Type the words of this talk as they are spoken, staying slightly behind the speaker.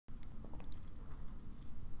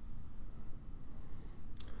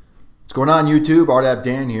What's going on, YouTube? RDAP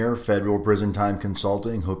Dan here, Federal Prison Time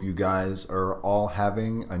Consulting. Hope you guys are all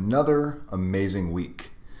having another amazing week.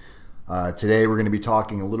 Today we're going to be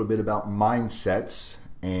talking a little bit about mindsets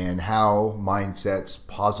and how mindsets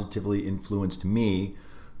positively influenced me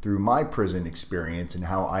through my prison experience and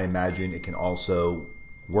how I imagine it can also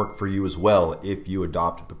work for you as well if you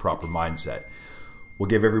adopt the proper mindset. We'll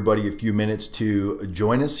give everybody a few minutes to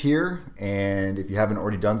join us here, and if you haven't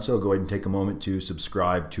already done so, go ahead and take a moment to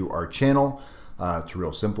subscribe to our channel. It's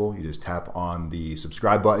real simple. You just tap on the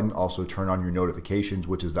subscribe button. Also turn on your notifications,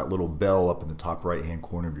 which is that little bell up in the top right hand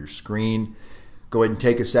corner of your screen. Go ahead and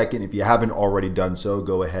take a second. If you haven't already done so,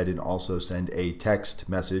 go ahead and also send a text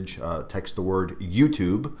message. Text the word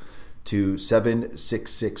YouTube to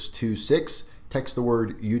 76626. Text the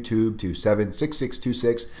word YouTube to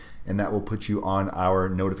 76626. And that will put you on our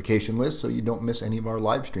notification list so you don't miss any of our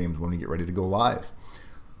live streams when we get ready to go live.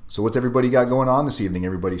 So what's everybody got going on this evening?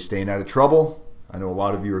 Everybody staying out of trouble? I know a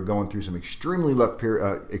lot of you are going through some extremely rough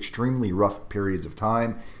periods of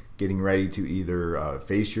time, getting ready to either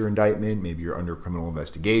face your indictment, maybe you're under criminal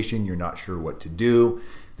investigation, you're not sure what to do.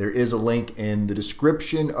 There is a link in the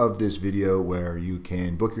description of this video where you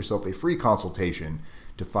can book yourself a free consultation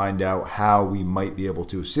to find out how we might be able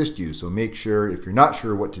to assist you. So make sure, if you're not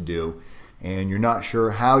sure what to do and you're not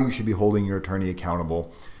sure how you should be holding your attorney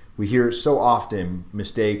accountable, we hear so often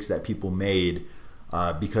mistakes that people made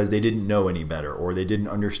because they didn't know any better or they didn't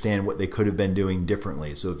understand what they could have been doing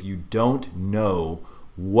differently. So if you don't know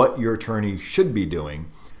what your attorney should be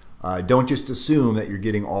doing, don't just assume that you're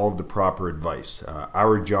getting all of the proper advice.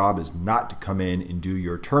 Our job is not to come in and do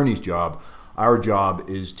your attorney's job. Our job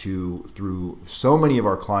is to, through so many of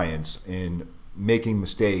our clients in making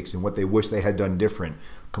mistakes and what they wish they had done different,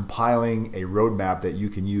 compiling a roadmap that you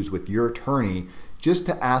can use with your attorney just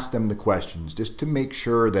to ask them the questions, just to make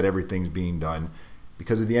sure that everything's being done.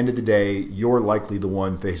 Because at the end of the day, you're likely the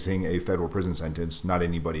one facing a federal prison sentence, not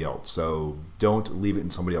anybody else. So don't leave it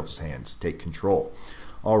in somebody else's hands. Take control.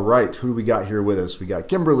 All right, who do we got here with us? We got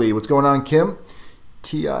Kimberly. What's going on, Kim?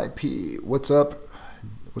 TIP. What's up?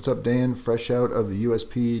 What's up, Dan? Fresh out of the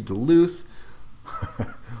USP Duluth.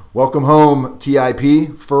 Welcome home,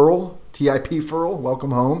 TIP Furl. TIP Furl.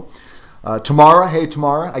 Welcome home. Tamara. Hey,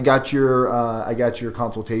 Tamara. I got your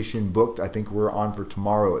consultation booked. I think we're on for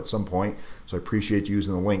tomorrow at some point. So I appreciate you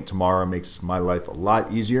using the link. Tamara makes my life a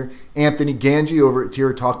lot easier. Anthony Ganji over at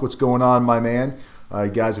Tier Talk. What's going on, my man?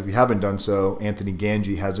 Guys, if you haven't done so, Anthony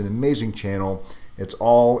Ganji has an amazing channel. It's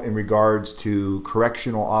all in regards to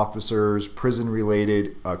correctional officers,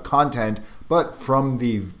 prison-related content, but from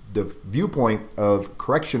the viewpoint of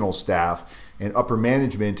correctional staff and upper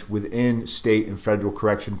management within state and federal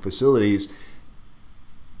correction facilities,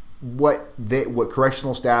 what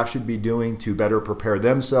correctional staff should be doing to better prepare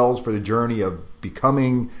themselves for the journey of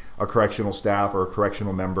becoming a correctional staff or a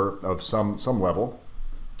correctional member of some level.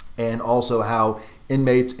 And also how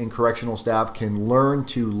inmates and correctional staff can learn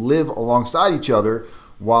to live alongside each other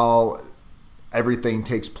while everything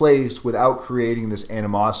takes place without creating this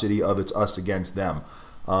animosity of it's us against them.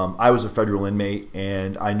 I was a federal inmate,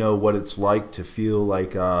 and I know what it's like to feel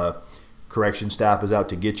like correction staff is out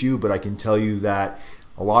to get you, but I can tell you that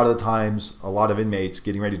a lot of the times, a lot of inmates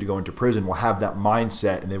getting ready to go into prison will have that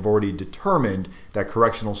mindset, and they've already determined that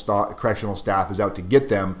correctional staff is out to get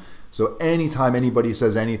them. So anytime anybody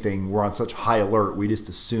says anything, we're on such high alert, we just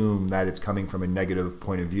assume that it's coming from a negative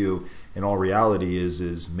point of view. And all reality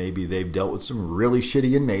is maybe they've dealt with some really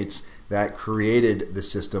shitty inmates that created the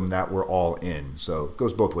system that we're all in. So it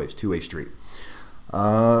goes both ways, two-way street.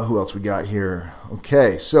 Who else we got here?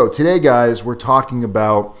 Okay, so today, guys, we're talking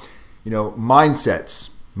about,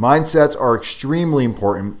 mindsets. Mindsets are extremely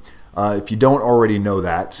important. If you don't already know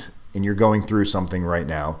that and you're going through something right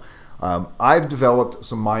now, I've developed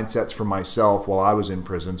some mindsets for myself while I was in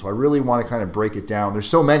prison, so I really want to kind of break it down. There's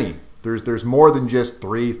so many. There's more than just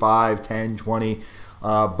 3, 5, 10, 20,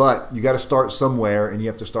 but you got to start somewhere, and you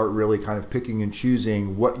have to start really kind of picking and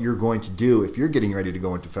choosing what you're going to do if you're getting ready to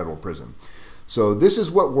go into federal prison. So this is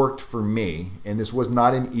what worked for me, and this was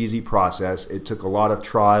not an easy process. It took a lot of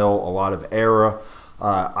trial, a lot of error.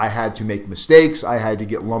 I had to make mistakes. I had to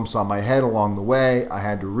get lumps on my head along the way. I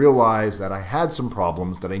had to realize that I had some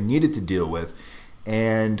problems that I needed to deal with.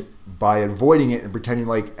 And by avoiding it and pretending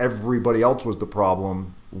like everybody else was the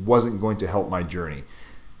problem wasn't going to help my journey.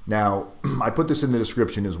 Now, I put this in the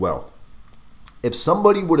description as well. If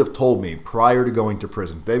somebody would have told me prior to going to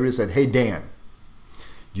prison, they would have said, hey, Dan,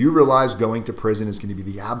 do you realize going to prison is going to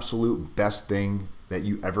be the absolute best thing that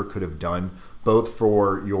you ever could have done, both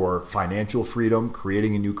for your financial freedom,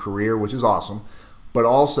 creating a new career, which is awesome, but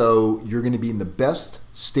also you're going to be in the best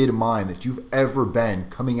state of mind that you've ever been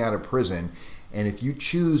coming out of prison. And if you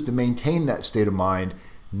choose to maintain that state of mind,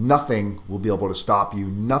 nothing will be able to stop you.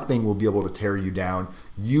 Nothing will be able to tear you down.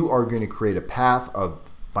 You are going to create a path of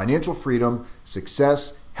financial freedom,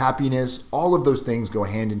 success, happiness. All of those things go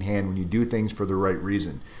hand in hand when you do things for the right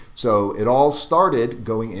reason. So it all started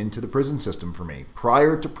going into the prison system for me.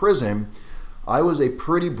 Prior to prison, I was a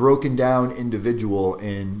pretty broken down individual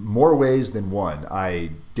in more ways than one.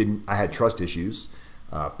 I had trust issues.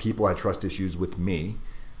 People had trust issues with me.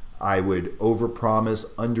 I would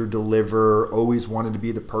overpromise, underdeliver, always wanted to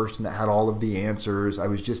be the person that had all of the answers. I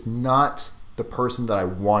was just not the person that I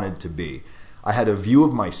wanted to be. I had a view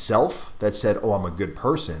of myself that said, oh, I'm a good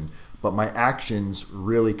person, but my actions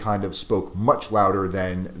really kind of spoke much louder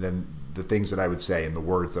than the things that I would say and the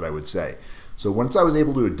words that I would say. So once I was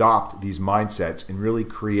able to adopt these mindsets and really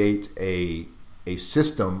create a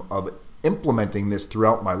system of implementing this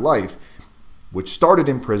throughout my life, which started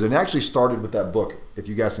in prison. It actually started with that book, if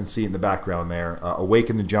you guys can see in the background there,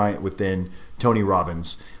 Awaken the Giant Within, Tony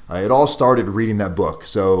Robbins. It all started reading that book.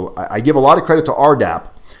 So I give a lot of credit to RDAP,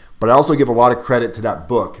 but I also give a lot of credit to that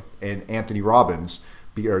book and Tony Robbins,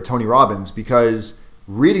 because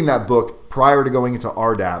reading that book prior to going into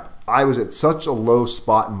RDAP, I was at such a low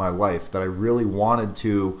spot in my life that I really wanted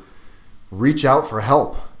to reach out for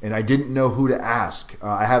help, and I didn't know who to ask.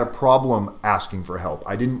 I had a problem asking for help.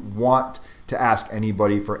 I didn't want to ask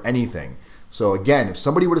anybody for anything. So again, if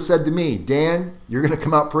somebody would have said to me, Dan, you're going to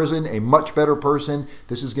come out prison a much better person,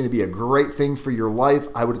 this is going to be a great thing for your life,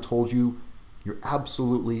 I would have told you, you're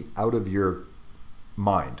absolutely out of your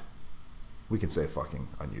mind. We can say fucking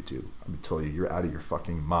on YouTube. I would tell you, you're out of your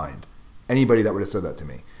fucking mind. Anybody that would have said that to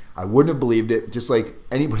me, I wouldn't have believed it. Just like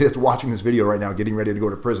anybody that's watching this video right now getting ready to go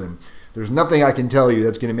to prison, there's nothing I can tell you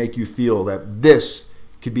that's going to make you feel that this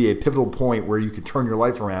could be a pivotal point where you could turn your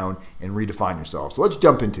life around and redefine yourself. So let's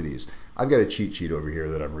jump into these. I've got a cheat sheet over here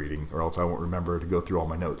that I'm reading, or else I won't remember to go through all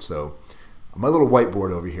my notes. So my little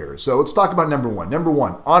whiteboard over here. So let's talk about number one. Number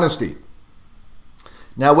one, honesty.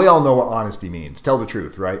 Now, we all know what honesty means. Tell the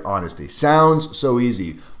truth, right? Honesty. Sounds so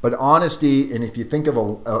easy. But honesty, and if you think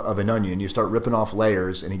of an onion, you start ripping off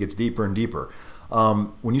layers and it gets deeper and deeper.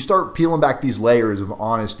 When you start peeling back these layers of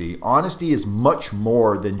honesty, honesty is much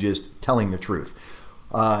more than just telling the truth.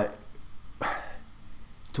 The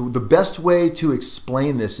best way to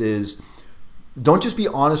explain this is, don't just be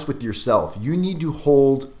honest with yourself. You need to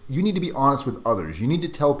be honest with others. You need to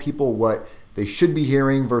tell people what they should be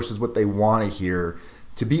hearing versus what they want to hear.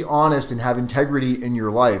 To be honest and have integrity in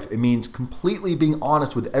your life, it means completely being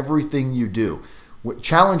honest with everything you do.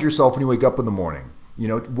 Challenge yourself when you wake up in the morning. You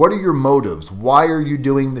know, what are your motives? Why are you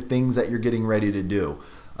doing the things that you're getting ready to do?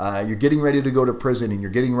 You're getting ready to go to prison and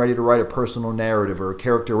you're getting ready to write a personal narrative or a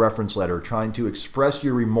character reference letter trying to express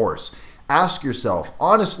your remorse. Ask yourself,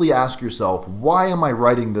 honestly ask yourself, why am I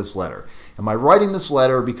writing this letter? Am I writing this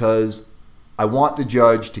letter because I want the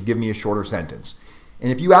judge to give me a shorter sentence?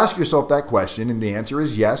 And if you ask yourself that question and the answer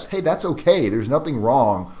is yes, hey, that's okay. There's nothing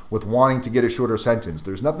wrong with wanting to get a shorter sentence.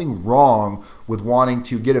 There's nothing wrong with wanting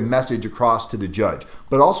to get a message across to the judge.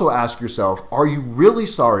 But also ask yourself, are you really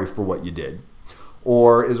sorry for what you did?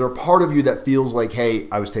 Or is there a part of you that feels like, hey,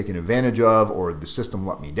 I was taken advantage of, or the system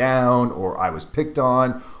let me down, or I was picked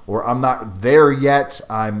on, or I'm not there yet,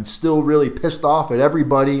 I'm still really pissed off at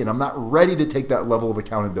everybody, and I'm not ready to take that level of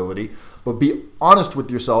accountability. But be honest with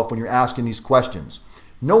yourself when you're asking these questions.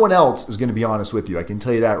 No one else is going to be honest with you. I can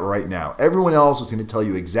tell you that right now. Everyone else is going to tell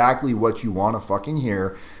you exactly what you want to fucking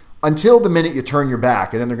hear, until the minute you turn your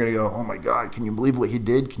back, and then they're going to go, oh my God, can you believe what he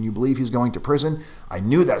did? Can you believe he's going to prison? I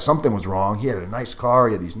knew that something was wrong. He had a nice car.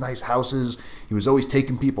 He had these nice houses. He was always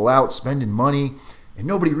taking people out, spending money, and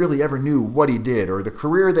nobody really ever knew what he did, or the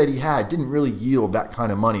career that he had didn't really yield that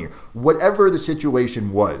kind of money. Whatever the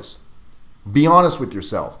situation was, be honest with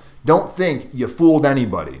yourself. Don't think you fooled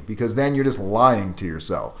anybody, because then you're just lying to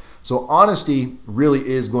yourself. So honesty really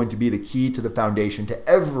is going to be the key to the foundation to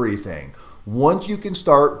everything. Once you can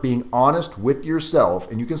start being honest with yourself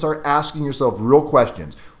and you can start asking yourself real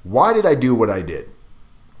questions. Why did I do what I did?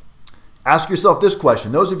 Ask yourself this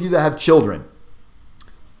question. Those of you that have children,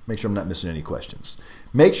 make sure I'm not missing any questions.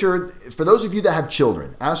 Make sure, for those of you that have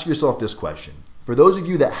children, ask yourself this question. For those of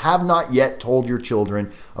you that have not yet told your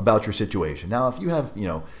children about your situation. Now, if you have,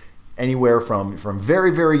 anywhere from very,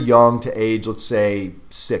 very young to age, let's say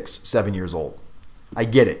 6, 7 years old, I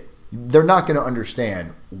get it. They're not going to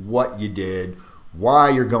understand what you did, why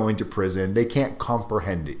you're going to prison. They can't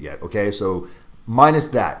comprehend it yet, okay? So minus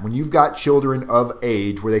that. When you've got children of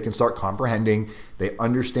age where they can start comprehending, they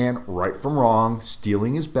understand right from wrong,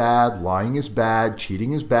 stealing is bad, lying is bad,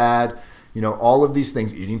 cheating is bad, You know, all of these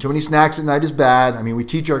things. Eating too many snacks at night is bad. I mean, we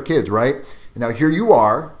teach our kids, right? And now here you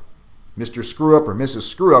are, Mr. Screw Up or Mrs.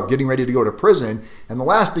 Screw Up, getting ready to go to prison, and the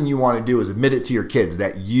last thing you want to do is admit it to your kids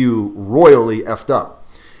that you royally effed up.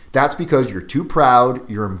 That's because you're too proud,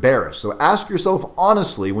 you're embarrassed. So ask yourself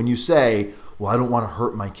honestly when you say, well, I don't want to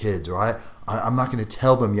hurt my kids, or I'm not going to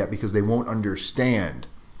tell them yet because they won't understand.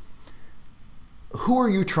 Who are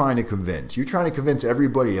you trying to convince? You're trying to convince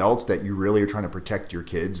everybody else that you really are trying to protect your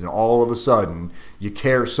kids, and all of a sudden you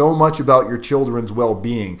care so much about your children's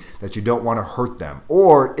well-being that you don't want to hurt them?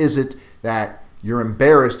 Or is it that you're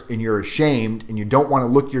embarrassed and you're ashamed and you don't want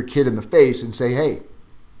to look your kid in the face and say, hey,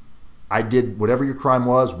 I did whatever your crime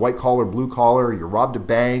was, white collar, blue collar, you robbed a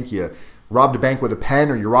bank with a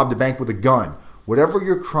pen, or you robbed a bank with a gun. Whatever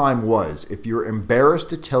your crime was, if you're embarrassed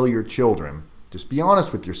to tell your children, just be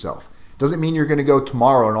honest with yourself. Doesn't mean you're going to go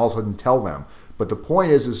tomorrow and all of a sudden tell them. But the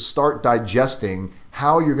point is start digesting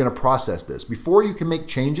how you're going to process this. Before you can make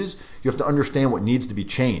changes, you have to understand what needs to be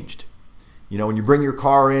changed. You know, when you bring your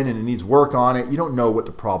car in and it needs work on it, you don't know what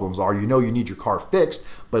the problems are. You know you need your car fixed,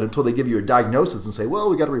 but until they give you a diagnosis and say, well,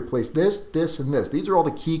 we got to replace this, this, and this. These are all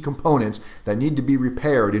the key components that need to be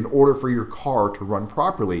repaired in order for your car to run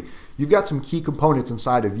properly. You've got some key components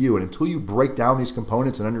inside of you, and until you break down these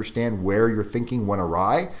components and understand where your thinking went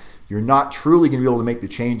awry, you're not truly going to be able to make the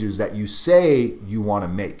changes that you say you want to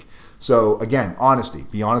make. So again, honesty.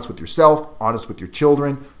 Be honest with yourself, honest with your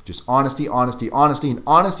children. Just honesty, honesty, honesty. And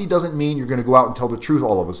honesty doesn't mean you're going to go out and tell the truth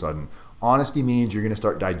all of a sudden. Honesty means you're going to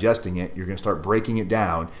start digesting it, you're going to start breaking it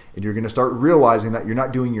down, and you're going to start realizing that you're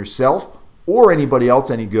not doing yourself or anybody else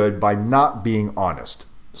any good by not being honest.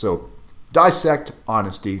 So dissect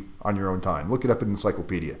honesty on your own time. Look it up in the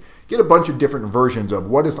encyclopedia. Get a bunch of different versions of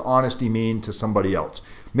what does honesty mean to somebody else.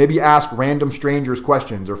 Maybe ask random strangers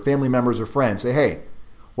questions or family members or friends. Say, hey,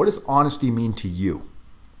 what does honesty mean to you?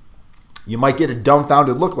 You might get a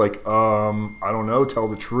dumbfounded look like, I don't know, tell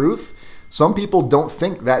the truth. Some people don't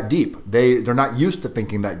think that deep. They're not used to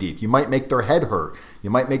thinking that deep. You might make their head hurt. You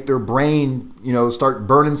might make their brain, start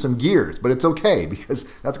burning some gears, but it's okay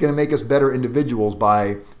because that's going to make us better individuals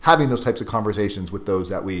by having those types of conversations with those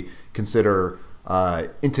that we consider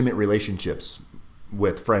intimate relationships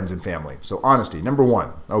with friends and family. So honesty, number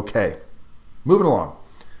one. Okay, moving along.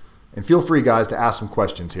 And feel free, guys, to ask some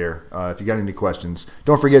questions here. If you got any questions,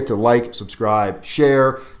 don't forget to like, subscribe,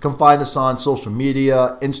 share. Come find us on social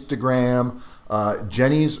media, Instagram.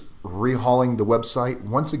 Jenny's rehauling the website.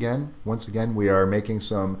 Once again, we are making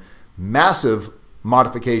some massive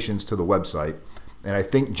modifications to the website. And I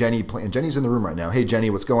think Jenny's in the room right now. Hey, Jenny,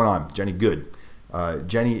 what's going on? Jenny, good.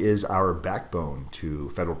 Jenny is our backbone to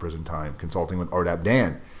federal prison time, consulting with RDAP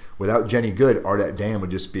Dan. Without Jenny Good, RDAP Dan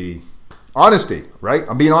would just be honesty, right?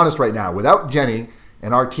 I'm being honest right now. Without Jenny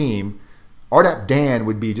and our team, RDAP Dan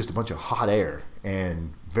would be just a bunch of hot air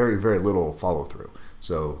and very, very little follow through.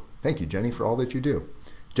 So thank you, Jenny, for all that you do.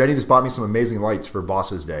 Jenny just bought me some amazing lights for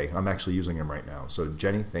Boss's Day. I'm actually using them right now. So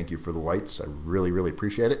Jenny, thank you for the lights. I really, really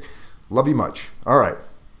appreciate it. Love you much. All right.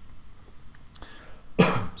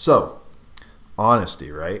 So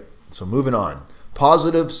honesty, right? So moving on.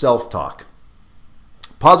 Positive self-talk.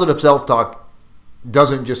 Positive self-talk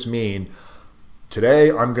doesn't just mean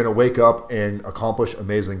today I'm going to wake up and accomplish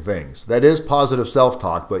amazing things. That is positive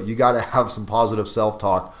self-talk, but you got to have some positive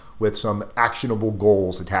self-talk with some actionable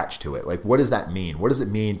goals attached to it. Like, what does that mean? What does it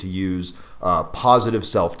mean to use positive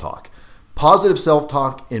self-talk? Positive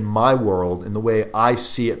self-talk in my world, in the way I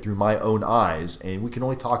see it through my own eyes, and we can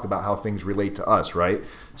only talk about how things relate to us, right?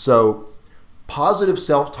 So positive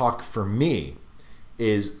self-talk for me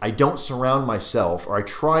is I don't surround myself, or I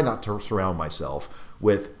try not to surround myself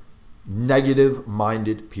with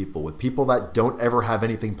negative-minded people, with people that don't ever have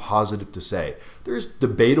anything positive to say. There's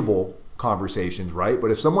debatable conversations, right? But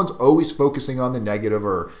if someone's always focusing on the negative,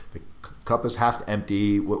 or the cup is half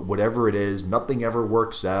empty, whatever it is, nothing ever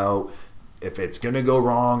works out. If it's going to go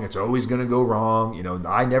wrong, it's always going to go wrong.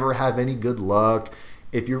 I never have any good luck.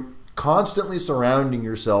 If you're constantly surrounding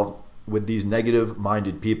yourself with these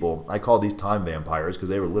negative-minded people, I call these time vampires because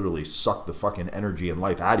they will literally suck the fucking energy and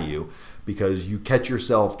life out of you, because you catch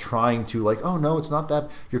yourself trying to oh no, it's not that.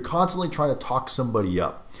 You're constantly trying to talk somebody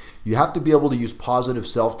up. You have to be able to use positive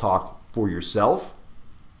self-talk for yourself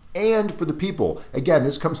and for the people. Again,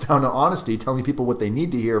 this comes down to honesty, telling people what they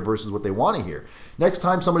need to hear versus what they want to hear. Next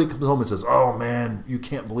time somebody comes home and says, oh man, you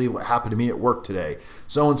can't believe what happened to me at work today.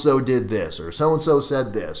 So-and-so did this, or so-and-so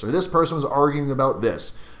said this, or this person was arguing about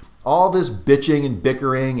this. All this bitching and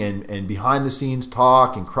bickering and behind the scenes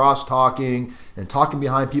talk and cross-talking and talking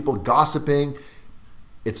behind people, gossiping,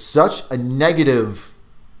 it's such a negative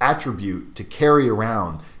attribute to carry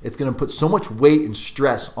around. It's going to put so much weight and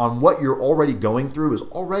stress on what you're already going through is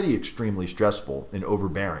already extremely stressful and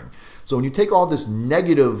overbearing. So when you take all this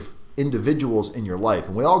negative individuals in your life,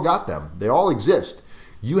 and we all got them, they all exist,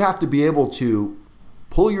 you have to be able to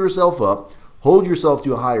pull yourself up, hold yourself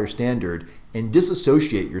to a higher standard, and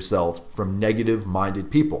disassociate yourself from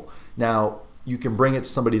negative-minded people. Now, you can bring it to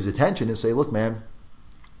somebody's attention and say, look, man,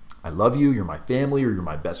 I love you, you're my family, or you're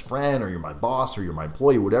my best friend, or you're my boss, or you're my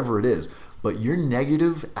employee, whatever it is. But your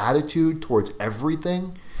negative attitude towards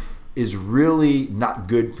everything is really not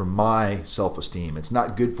good for my self-esteem. It's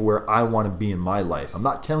not good for where I want to be in my life. I'm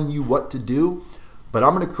not telling you what to do, but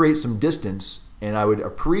I'm going to create some distance, and I would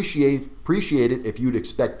appreciate it if you'd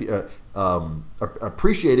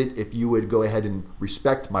appreciate it if you would go ahead and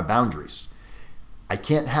respect my boundaries. I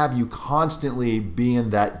can't have you constantly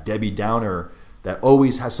being that Debbie Downer that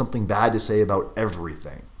always has something bad to say about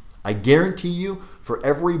everything. I guarantee you, for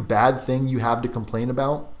every bad thing you have to complain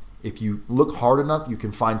about, if you look hard enough, you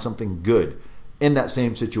can find something good in that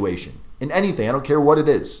same situation. In anything, I don't care what it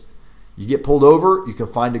is. You get pulled over, you can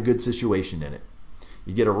find a good situation in it.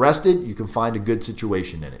 You get arrested, you can find a good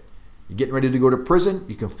situation in it. You're getting ready to go to prison,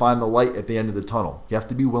 you can find the light at the end of the tunnel. You have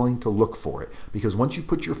to be willing to look for it, because once you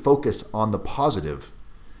put your focus on the positive,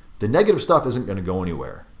 the negative stuff isn't going to go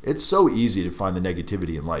anywhere. It's so easy to find the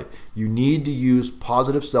negativity in life. You need to use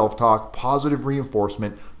positive self-talk, positive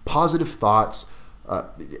reinforcement, positive thoughts,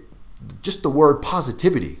 just the word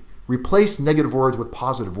positivity. Replace negative words with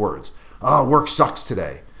positive words. Oh, work sucks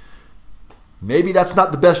today. Maybe that's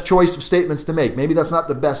not the best choice of statements to make. Maybe that's not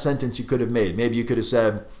the best sentence you could have made. Maybe you could have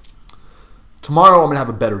said, tomorrow I'm going to have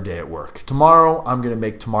a better day at work. Tomorrow I'm going to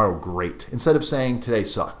make tomorrow great. Instead of saying today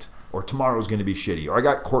sucked, or tomorrow's going to be shitty, or I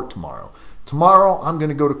got court tomorrow. Tomorrow I'm going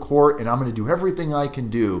to go to court and I'm going to do everything I can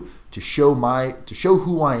do to show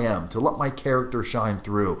who I am, to let my character shine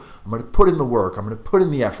through. I'm going to put in the work. I'm going to put in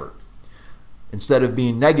the effort. Instead of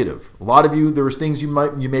being negative. A lot of you, there was things you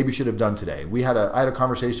maybe should have done today. I had a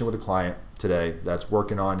conversation with a client today that's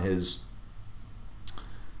working on his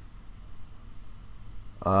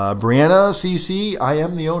Brianna CC. I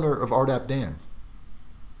am the owner of RDAP Dan.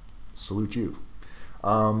 Salute you.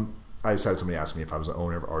 I just had somebody ask me if I was the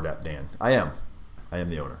owner of RDAP Dan. I am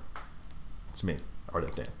the owner. It's me,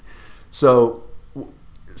 RDAP Dan. So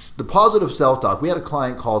the positive self-talk. We had a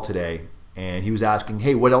client call today, and he was asking,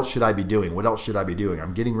 hey, what else should I be doing? What else should I be doing?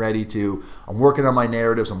 I'm working on my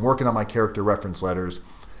narratives. I'm working on my character reference letters,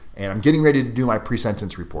 and I'm getting ready to do my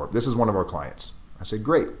pre-sentence report. This is one of our clients. I said,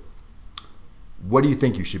 great. What do you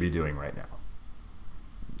think you should be doing right now?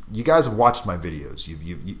 You guys have watched my videos.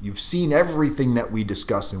 You've seen everything that we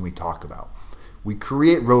discuss and we talk about. We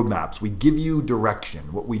create roadmaps. We give you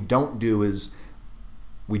direction. What we don't do is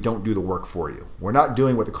we don't do the work for you. We're not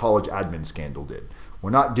doing what the college admin scandal did. We're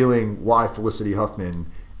not doing why Felicity Huffman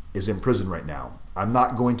is in prison right now. I'm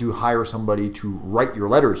not going to hire somebody to write your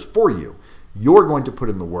letters for you. You're going to put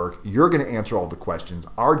in the work. You're going to answer all the questions.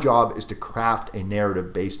 Our job is to craft a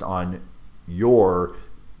narrative based on your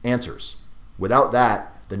answers. Without that,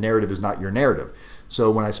 the narrative is not your narrative. So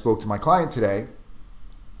when I spoke to my client today,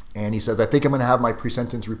 and he says, I think I'm going to have my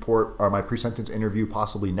pre-sentence report or my pre-sentence interview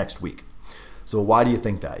possibly next week. So why do you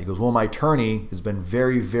think that? He goes, well, my attorney has been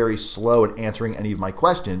very, very slow at answering any of my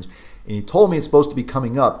questions. And he told me it's supposed to be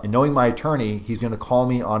coming up. And knowing my attorney, he's going to call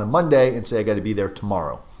me on a Monday and say, I got to be there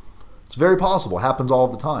tomorrow. It's very possible. It happens all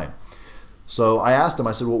the time. So I asked him,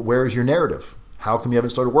 I said, well, where's your narrative? How come you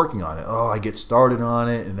haven't started working on it? Oh, I get started on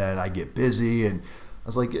it and then I get busy. And I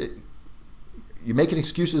was like, you're making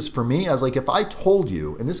excuses for me? I was like, if I told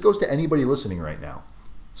you, and this goes to anybody listening right now,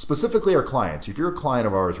 specifically our clients, if you're a client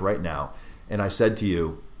of ours right now, and I said to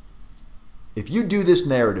you, if you do this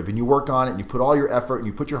narrative and you work on it and you put all your effort and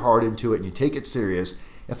you put your heart into it and you take it serious,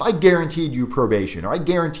 if I guaranteed you probation, or I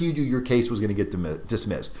guaranteed you your case was going to get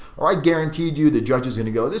dismissed, or I guaranteed you the judge is going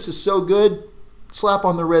to go, this is so good, slap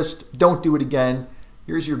on the wrist, don't do it again,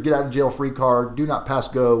 here's your get out of jail free card, do not pass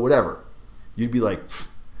go, whatever. You'd be like,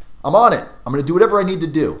 I'm on it. I'm going to do whatever I need to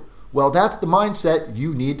do. Well, that's the mindset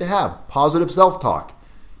you need to have. Positive self-talk.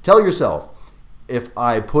 Tell yourself, if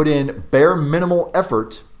I put in bare minimal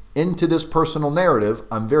effort into this personal narrative,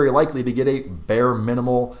 I'm very likely to get a bare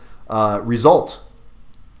minimal result.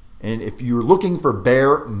 And if you're looking for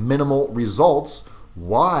bare minimal results,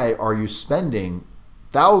 why are you spending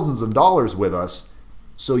thousands of dollars with us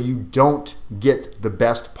so you don't get the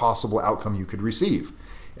best possible outcome you could receive?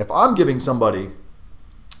 If I'm giving somebody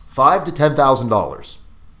 $5,000 to $10,000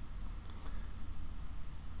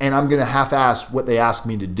 and I'm going to half-ass what they ask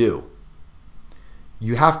me to do,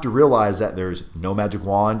 you have to realize that there's no magic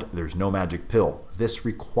wand, there's no magic pill. This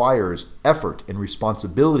requires effort and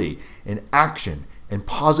responsibility and action and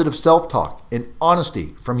positive self-talk and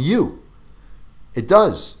honesty from you. It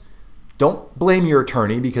does. Don't blame your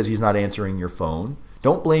attorney because he's not answering your phone.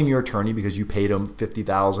 Don't blame your attorney because you paid him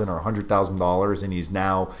 $50,000 or $100,000 and he's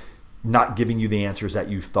now not giving you the answers that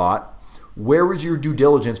you thought. Where was your due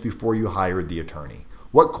diligence before you hired the attorney?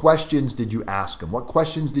 What questions did you ask him? What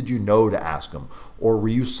questions did you know to ask him? Or were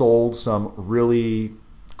you sold some really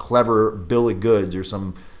clever bill of goods or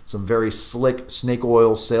some very slick snake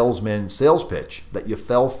oil salesman sales pitch that you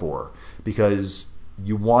fell for because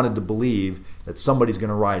you wanted to believe that somebody's going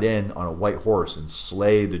to ride in on a white horse and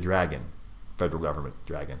slay the dragon? Federal government,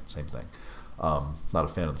 dragon, same thing. Not a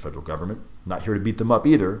fan of the federal government. Not here to beat them up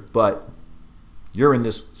either, but you're in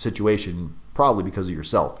this situation probably because of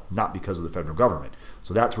yourself, not because of the federal government.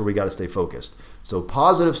 So that's where we got to stay focused. So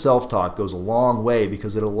positive self-talk goes a long way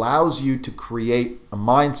because it allows you to create a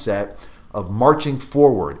mindset of marching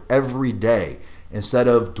forward every day instead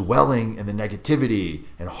of dwelling in the negativity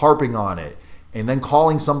and harping on it and then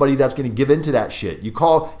calling somebody that's going to give into that shit.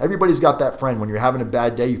 Everybody's got that friend. When you're having a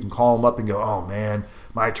bad day, you can call them up and go, oh man,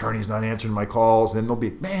 my attorney's not answering my calls. And then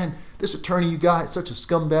they'll be, man, this attorney you got is such a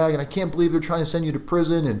scumbag and I can't believe they're trying to send you to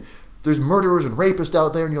prison and there's murderers and rapists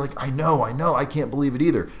out there. And you're like, I know, I can't believe it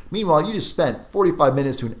either. Meanwhile, you just spent 45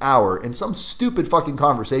 minutes to an hour in some stupid fucking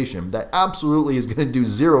conversation that absolutely is going to do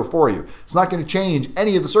zero for you. It's not going to change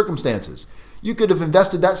any of the circumstances. You could have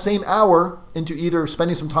invested that same hour into either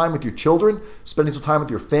spending some time with your children, spending some time with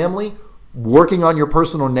your family, working on your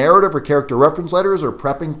personal narrative or character reference letters, or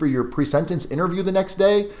prepping for your pre-sentence interview the next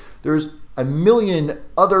day. There's a million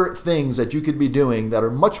other things that you could be doing that are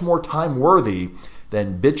much more time worthy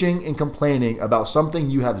than bitching and complaining about something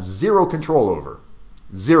you have zero control over.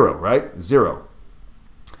 Zero, right? Zero.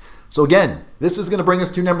 So again, this is going to bring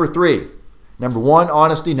us to number 3. Number 1,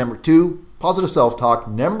 honesty. Number 2, positive self-talk.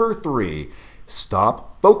 Number 3,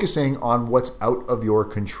 stop focusing on what's out of your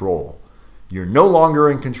control. You're no longer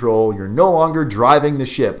in control. You're no longer driving the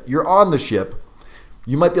ship. You're on the ship.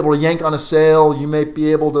 You might be able to yank on a sail. You might be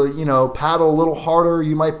able to, paddle a little harder.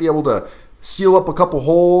 You might be able to seal up a couple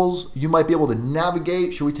holes. You might be able to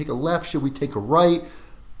navigate. Should we take a left? Should we take a right?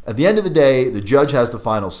 At the end of the day, the judge has the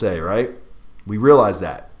final say, right? We realize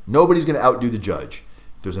that. Nobody's going to outdo the judge.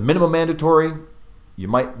 If there's a minimum mandatory, you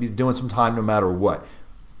might be doing some time no matter what.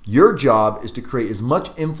 Your job is to create as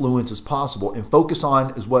much influence as possible and focus on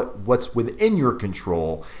what's within your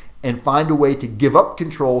control and find a way to give up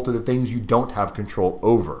control to the things you don't have control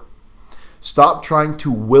over. Stop trying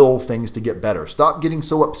to will things to get better. Stop getting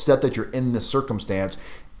so upset that you're in this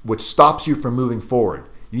circumstance, which stops you from moving forward.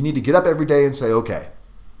 You need to get up every day and say, okay,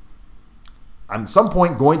 I'm at some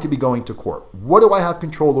point going to be going to court. What do I have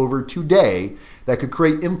control over today that could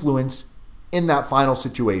create influence in that final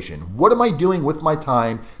situation? What am I doing with my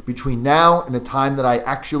time between now and the time that I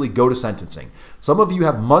actually go to sentencing? Some of you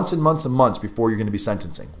have months and months and months before you're going to be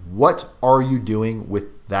sentencing. What are you doing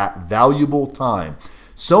with that valuable time?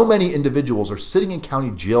 So many individuals are sitting in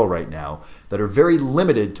county jail right now that are very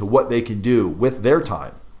limited to what they can do with their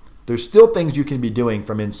time. There's still things you can be doing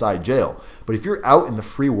from inside jail. But if you're out in the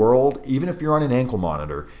free world, even if you're on an ankle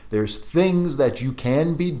monitor, there's things that you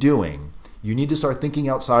can be doing. You need to start thinking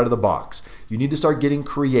outside of the box. You need to start getting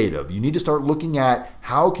creative. You need to start looking at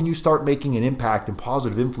how can you start making an impact and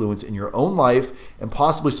positive influence in your own life and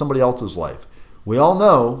possibly somebody else's life. We all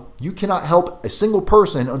know you cannot help a single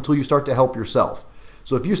person until you start to help yourself.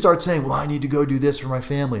 So if you start saying, well, I need to go do this for my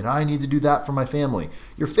family and I need to do that for my family,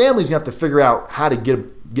 your family's going to have to figure out how to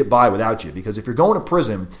get by without you, because if you're going to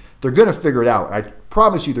prison, they're going to figure it out. I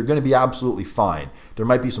promise you they're going to be absolutely fine. There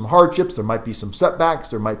might be some hardships, there might be some setbacks,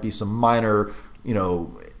 there might be some minor,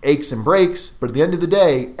 aches and breaks, but at the end of the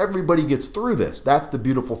day, everybody gets through this. That's the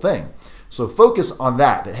beautiful thing. So focus on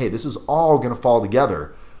that, hey, this is all going to fall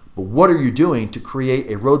together, but what are you doing to create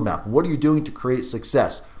a roadmap? What are you doing to create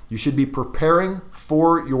success? You should be preparing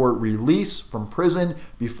for your release from prison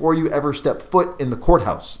before you ever step foot in the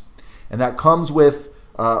courthouse. And that comes with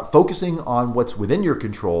focusing on what's within your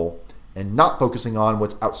control and not focusing on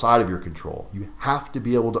what's outside of your control. You have to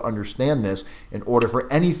be able to understand this in order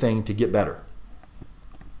for anything to get better.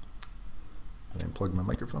 Did I unplug my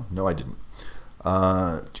microphone? No, I didn't.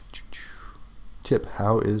 Tip,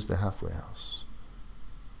 how is the halfway house?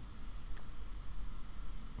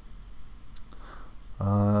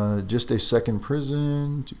 Just a second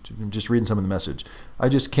prison. I'm just reading some of the message. I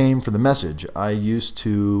just came for the message. I used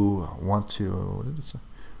to want to, what did it say?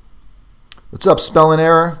 What's up, spelling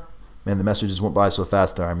error? Man, the messages went by so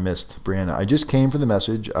fast that I missed. Brianna, I just came for the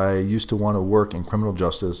message. I used to want to work in criminal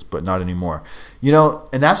justice, but not anymore. You know,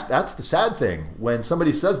 and that's the sad thing when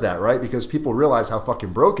somebody says that, right? Because people realize how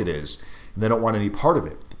fucking broke it is, and they don't want any part of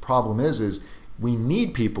it. The problem is we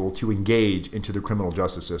need people to engage into the criminal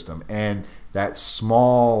justice system, and that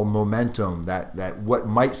small momentum, that what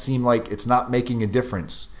might seem like it's not making a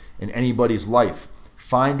difference in anybody's life,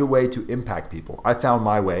 find a way to impact people. I found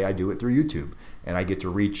my way. I do it through YouTube, and I get to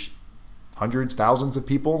reach hundreds, thousands of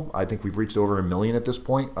people. I think we've reached over 1 million at this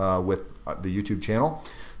point with the YouTube channel.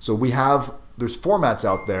 So there's formats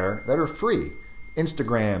out there that are free.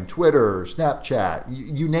 Instagram, Twitter, Snapchat,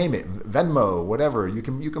 you name it, Venmo, whatever. You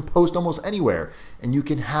can post almost anywhere, and you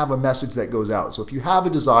can have a message that goes out. So if you have a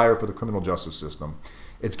desire for the criminal justice system,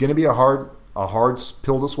 it's going to be a hard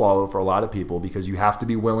pill to swallow for a lot of people, because you have to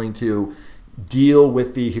be willing to deal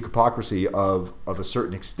with the hypocrisy of a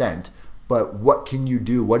certain extent. But what can you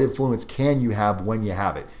do? What influence can you have when you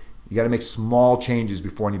have it? You got to make small changes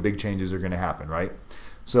before any big changes are going to happen, right?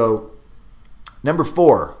 So, number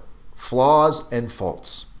 4, flaws and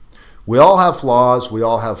faults. We all have flaws. We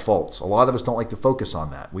all have faults. A lot of us don't like to focus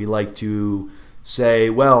on that. We like to say,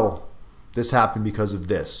 well, this happened because of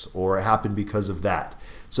this, or it happened because of that.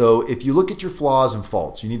 So if you look at your flaws and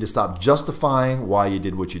faults, you need to stop justifying why you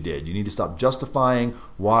did what you did. You need to stop justifying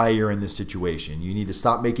why you're in this situation. You need to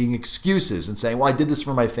stop making excuses and saying, well, I did this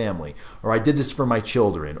for my family, or I did this for my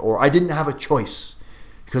children, or I didn't have a choice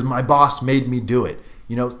because my boss made me do it.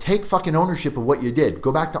 You know, take fucking ownership of what you did.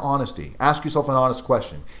 Go back to honesty. Ask yourself an honest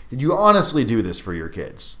question. Did you honestly do this for your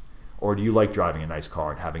kids? Or do you like driving a nice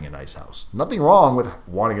car and having a nice house? Nothing wrong with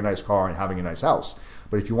wanting a nice car and having a nice house.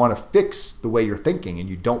 But if you want to fix the way you're thinking and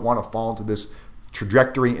you don't want to fall into this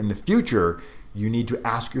trajectory in the future, you need to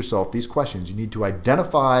ask yourself these questions. You need to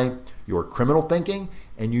identify your criminal thinking,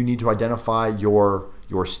 and you need to identify your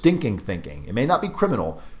stinking thinking. It may not be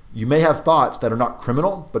criminal. You may have thoughts that are not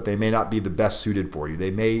criminal, but they may not be the best suited for you.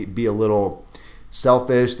 They may be a little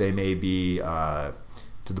selfish. They may be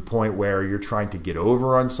to the point where you're trying to get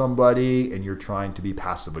over on somebody and you're trying to be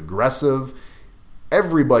passive aggressive.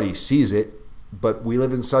 Everybody sees it, but we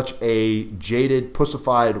live in such a jaded,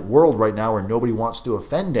 pussified world right now where nobody wants to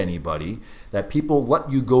offend anybody, that people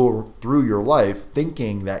let you go through your life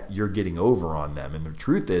thinking that you're getting over on them. And the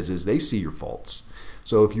truth is they see your faults.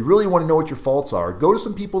 So if you really want to know what your faults are, go to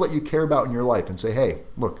some people that you care about in your life and say, hey,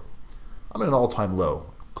 look, I'm at an all-time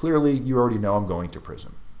low. Clearly, you already know I'm going to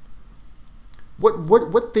prison.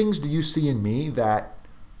 What things do you see in me that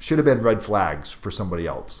should have been red flags for somebody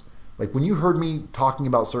else? Like when you heard me talking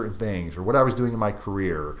about certain things, or what I was doing in my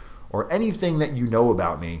career, or anything that you know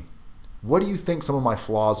about me, what do you think some of my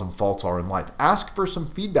flaws and faults are in life? Ask for some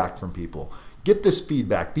feedback from people. Get this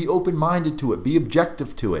feedback. Be open-minded to it. Be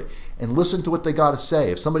objective to it. And listen to what they got to say.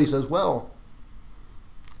 If somebody says, well,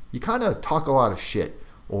 you kind of talk a lot of shit,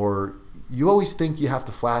 or you always think you have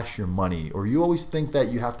to flash your money, or you always think that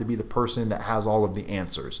you have to be the person that has all of the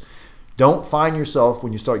answers. Don't find yourself,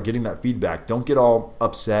 when you start getting that feedback, don't get all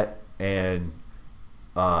upset and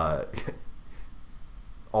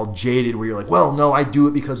all jaded where you're like, well, no, I do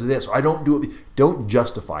it because of this, or I don't do it. Don't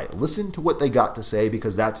justify it. Listen to what they got to say,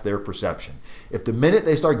 because that's their perception. If the minute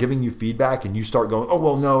they start giving you feedback and you start going, oh,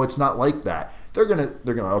 well, no, it's not like that, they're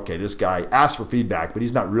gonna okay, this guy asked for feedback, but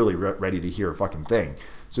he's not really ready to hear a fucking thing.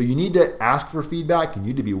 So you need to ask for feedback, and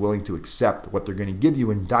you need to be willing to accept what they're going to give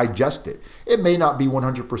you and digest it. It may not be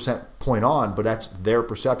 100% point on, but that's their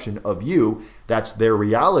perception of you. That's their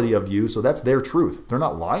reality of you. So that's their truth. They're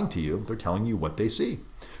not lying to you. They're telling you what they see.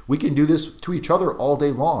 We can do this to each other all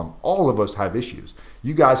day long. All of us have issues.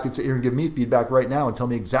 You guys can sit here and give me feedback right now and tell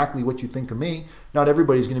me exactly what you think of me. Not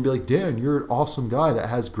everybody's going to be like, Dan, you're an awesome guy that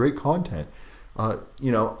has great content.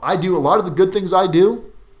 You know, I do a lot of the good things I do.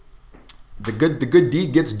 The good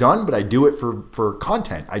deed gets done, but I do it for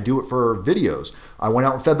content. I do it for videos. I went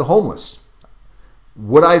out and fed the homeless.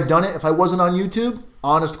 Would I have done it if I wasn't on YouTube?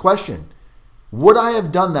 Honest question. Would I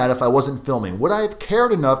have done that if I wasn't filming? Would I have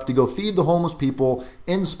cared enough to go feed the homeless people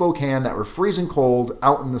in Spokane that were freezing cold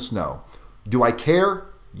out in the snow? Do I care?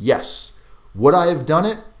 Yes. Would I have done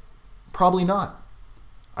it? Probably not.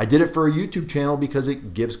 I did it for a YouTube channel because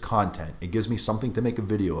it gives content. It gives me something to make a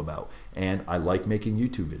video about. And I like making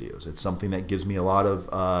YouTube videos. It's something that gives me a lot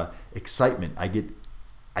of excitement. I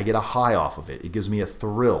get a high off of it. It gives me a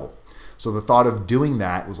thrill. So the thought of doing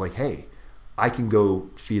that was like, hey, I can go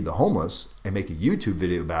feed the homeless and make a YouTube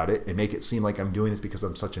video about it and make it seem like I'm doing this because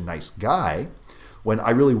I'm such a nice guy, when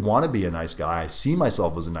I really want to be a nice guy. I see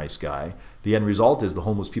myself as a nice guy. The end result is the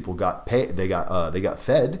homeless people got paid. They got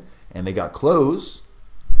fed and they got clothes.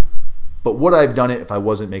 But would I have done it if I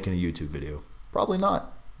wasn't making a YouTube video? Probably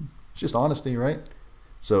not. just honesty, right?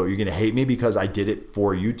 So you're going to hate me because I did it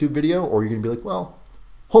for a YouTube video, or you're going to be like, well,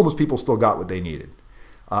 homeless people still got what they needed.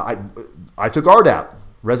 I took RDAP,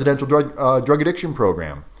 Residential Drug Addiction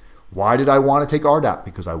Program. Why did I want to take RDAP?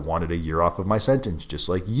 Because I wanted a year off of my sentence, just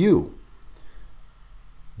like you.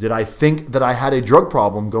 Did I think that I had a drug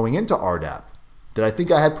problem going into RDAP? Did I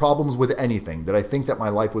think I had problems with anything? Did I think that my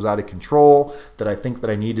life was out of control? Did I think that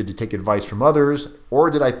I needed to take advice from others? Or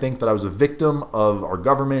did I think that I was a victim of our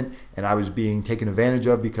government and I was being taken advantage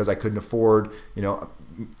of because I couldn't afford,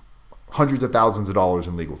 hundreds of thousands of dollars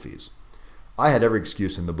in legal fees? I had every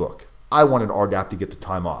excuse in the book. I wanted RDAP to get the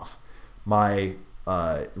time off. My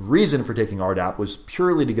reason for taking RDAP was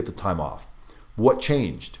purely to get the time off. What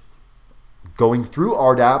changed? Going through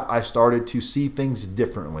RDAP, I started to see things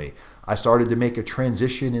differently. I started to make a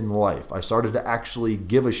transition in life. I started to actually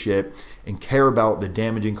give a shit and care about the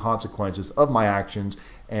damaging consequences of my actions,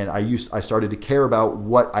 and I started to care about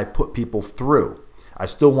what I put people through. I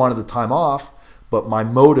still wanted the time off, but my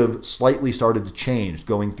motive slightly started to change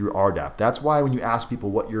going through RDAP. That's why when you ask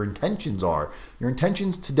people what your intentions are, your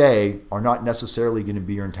intentions today are not necessarily going to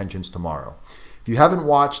be your intentions tomorrow. If you haven't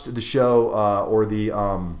watched the show or the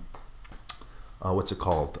what's it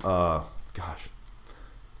called?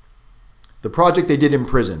 The project they did in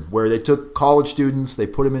prison, where they took college students, they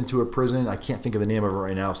put them into a prison. I can't think of the name of it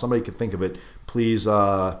right now. If somebody can think of it, please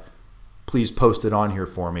post it on here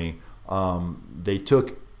for me.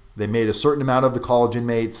 They made a certain amount of the college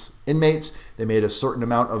inmates. They made a certain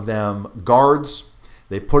amount of them guards.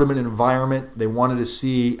 They put them in an environment. They wanted to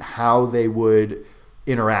see how they would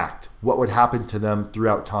interact, what would happen to them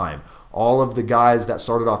throughout time. All of the guys that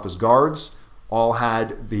started off as guards all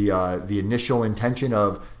had the initial intention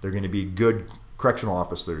of they're going to be good correctional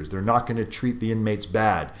officers. They're not going to treat the inmates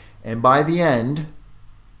bad. And by the end,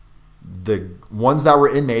 the ones that were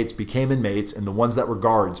inmates became inmates, and the ones that were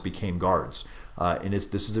guards became guards. And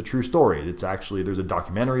this is a true story. It's actually, there's a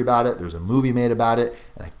documentary about it. There's a movie made about it,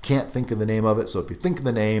 and I can't think of the name of it. So if you think of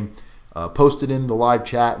the name, post it in the live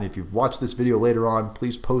chat. And if you've watched this video later on,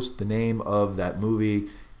 please post the name of that movie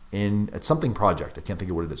it's something project. I can't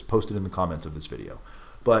think of what it is. Post it in the comments of this video.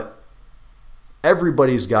 But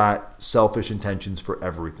everybody's got selfish intentions for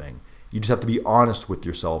everything. You just have to be honest with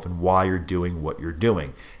yourself and why you're doing what you're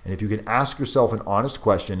doing. And if you can ask yourself an honest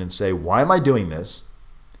question and say, why am I doing this?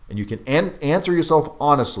 And you can answer yourself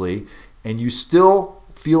honestly, and you still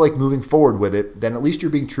feel like moving forward with it, then at least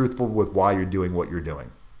you're being truthful with why you're doing what you're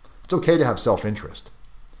doing. It's okay to have self-interest.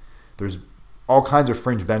 There's all kinds of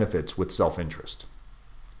fringe benefits with self-interest.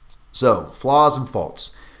 So, flaws and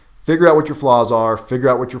faults. Figure out what your flaws are, figure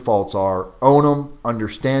out what your faults are, own them,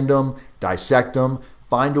 understand them, dissect them,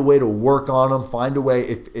 find a way to work on them, find a way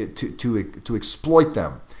to exploit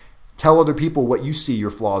them. Tell other people what you see your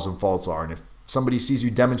flaws and faults are, and if somebody sees you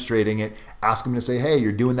demonstrating it, ask them to say, hey,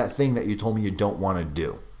 you're doing that thing that you told me you don't want to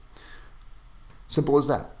do. Simple as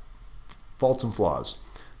that. Faults and flaws.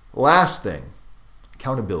 Last thing,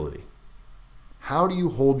 accountability. How do you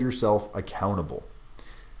hold yourself accountable?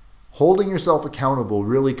 Holding yourself accountable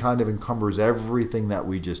really kind of encumbers everything that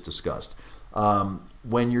we just discussed.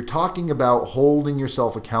 When you're talking about holding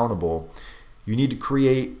yourself accountable, you need to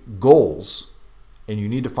create goals, and you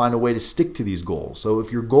need to find a way to stick to these goals. So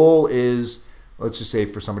if your goal is, let's just say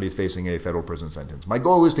for somebody who's facing a federal prison sentence, my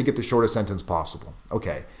goal is to get the shortest sentence possible.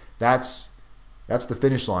 Okay, that's the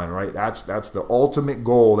finish line, right? That's the ultimate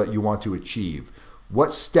goal that you want to achieve.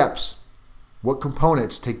 What steps, what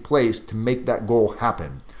components take place to make that goal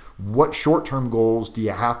happen? What short-term goals do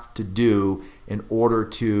you have to do in order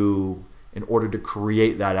to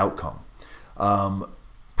create that outcome?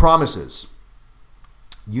 Promises.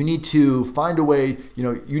 You need to find a way,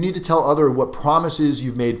 you need to tell others what promises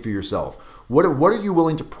you've made for yourself. What are you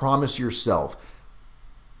willing to promise yourself?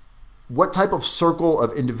 What type of circle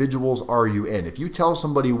of individuals are you in? If you tell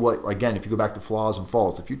somebody if you go back to flaws and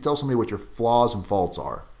faults, if you tell somebody what your flaws and faults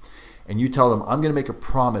are, and you tell them, I'm going to make a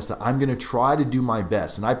promise that I'm going to try to do my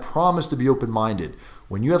best, and I promise to be open-minded.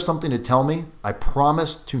 When you have something to tell me, I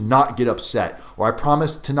promise to not get upset, or I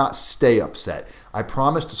promise to not stay upset. I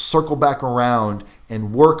promise to circle back around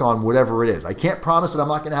and work on whatever it is. I can't promise that I'm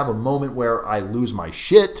not going to have a moment where I lose my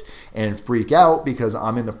shit and freak out because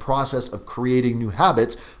I'm in the process of creating new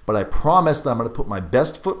habits, but I promise that I'm going to put my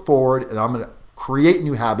best foot forward and I'm going to create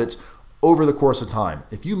new habits over the course of time.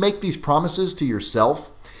 If you make these promises to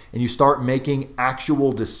yourself, and you start making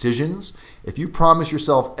actual decisions, if you promise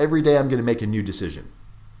yourself every day I'm going to make a new decision,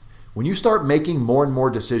 when you start making more and more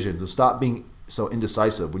decisions and stop being so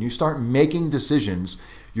indecisive, when you start making decisions,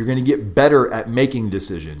 you're going to get better at making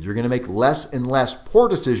decisions. You're going to make less and less poor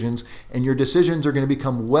decisions, and your decisions are going to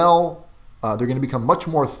become well they're going to become much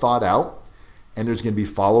more thought out, and there's going to be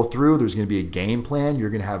follow through. There's going to be a game plan. You're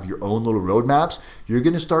going to have your own little roadmaps. You're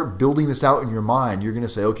going to start building this out in your mind. You're going to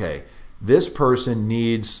say, okay, this person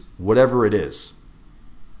needs whatever it is,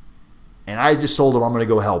 and I just told them I'm going to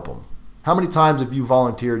go help them. How many times have you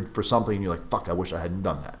volunteered for something and you're like, fuck, I wish I hadn't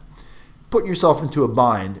done that? Putting yourself into a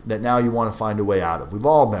bind that now you want to find a way out of. We've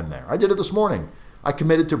all been there. I did it this morning. I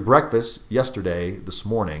committed to breakfast this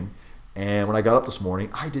morning, and when I got up this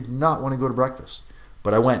morning, I did not want to go to breakfast.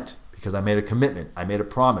 But I went because I made a commitment. I made a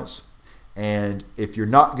promise. And if you're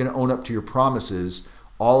not going to own up to your promises,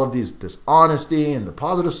 all of this honesty and the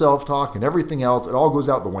positive self-talk and everything else, it all goes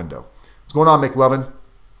out the window. What's going on, McLovin?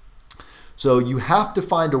 So you have to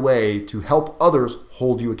find a way to help others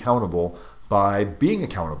hold you accountable by being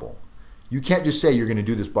accountable. You can't just say you're going to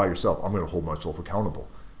do this by yourself. I'm going to hold myself accountable.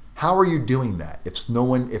 How are you doing that if no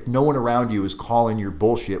one around you is calling your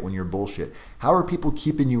bullshit when you're bullshit? How are people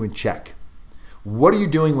keeping you in check? What are you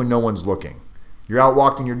doing when no one's looking? You're out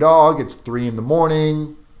walking your dog. It's 3 in the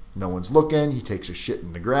morning. No one's looking. He takes a shit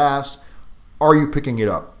in the grass. Are you picking it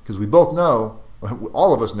up? Because we both know,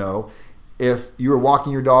 all of us know, if you were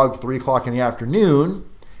walking your dog at 3 o'clock in the afternoon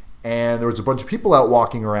and there was a bunch of people out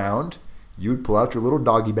walking around, you'd pull out your little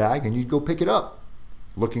doggy bag and you'd go pick it up,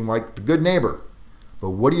 looking like the good neighbor. But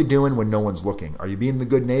what are you doing when no one's looking? Are you being the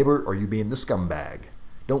good neighbor or are you being the scumbag?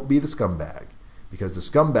 Don't be the scumbag, because the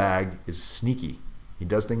scumbag is sneaky. He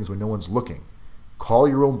does things when no one's looking. Call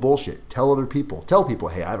your own bullshit. Tell other people. Tell people,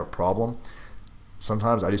 hey, I have a problem.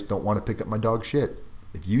 Sometimes I just don't want to pick up my dog shit.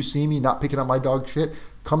 If you see me not picking up my dog shit,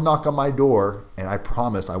 come knock on my door, and I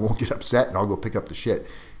promise I won't get upset, and I'll go pick up the shit.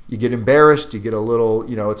 You get embarrassed, you get a little,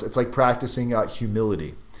 it's like practicing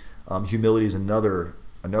humility. Humility is another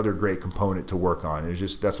great component to work on. It's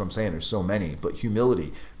just, that's what I'm saying, there's so many. But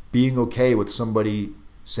humility, being okay with somebody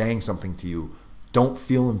saying something to you. Don't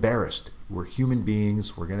feel embarrassed. We're human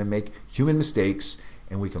beings. We're going to make human mistakes,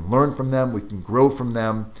 and we can learn from them. We can grow from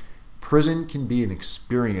them. Prison can be an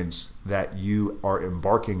experience that you are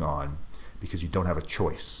embarking on because you don't have a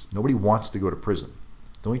choice. Nobody wants to go to prison.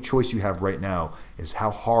 The only choice you have right now is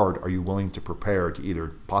how hard are you willing to prepare to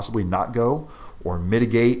either possibly not go or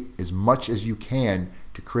mitigate as much as you can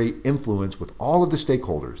to create influence with all of the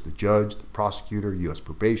stakeholders, the judge, the prosecutor, U.S.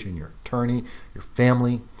 probation, your attorney, your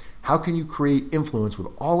family. How can you create influence with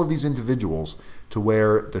all of these individuals to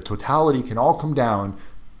where the totality can all come down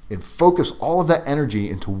and focus all of that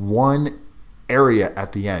energy into one area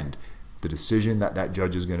at the end, the decision that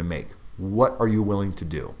judge is going to make? What are you willing to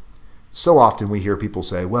do? So often we hear people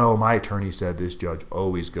say, well, my attorney said this judge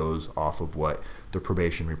always goes off of what the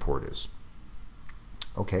probation report is.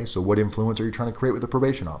 Okay, so what influence are you trying to create with the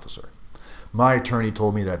probation officer? My attorney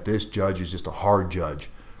told me that this judge is just a hard judge.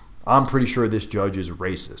 I'm pretty sure this judge is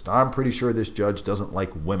racist. I'm pretty sure this judge doesn't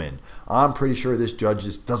like women. I'm pretty sure this judge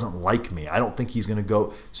just doesn't like me. I don't think he's going to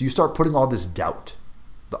go. So you start putting all this doubt,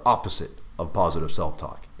 the opposite of positive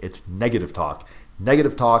self-talk. It's negative talk.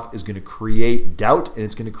 Negative talk is going to create doubt, and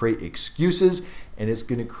it's going to create excuses, and it's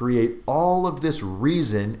going to create all of this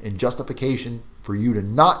reason and justification for you to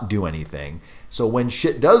not do anything. So when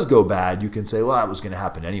shit does go bad, you can say, well, that was going to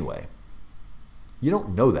happen anyway. You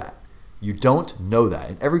don't know that. You don't know that.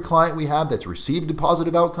 And every client we have that's received a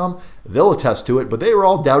positive outcome, they'll attest to it, but they were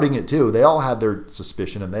all doubting it too. They all had their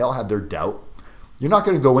suspicion and they all had their doubt. You're not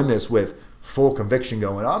going to go in this with full conviction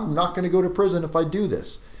going, I'm not going to go to prison if I do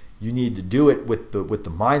this. You need to do it with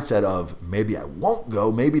the mindset of maybe I won't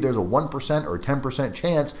go. Maybe there's a 1% or 10%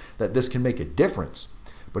 chance that this can make a difference.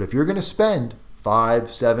 But if you're going to spend $5,000,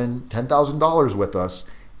 $7,000, $10,000 with us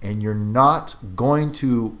and you're not going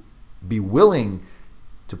to be willing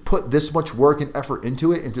to put this much work and effort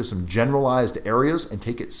into it, into some generalized areas and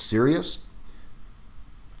take it serious,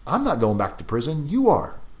 I'm not going back to prison. You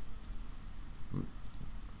are.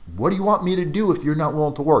 What do you want me to do if you're not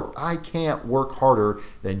willing to work? I can't work harder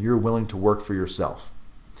than you're willing to work for yourself.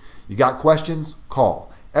 You got questions?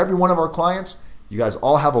 Call. Every one of our clients, you guys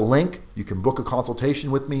all have a link. You can book a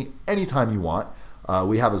consultation with me anytime you want.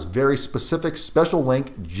 We have a very specific special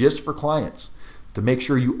link just for clients to make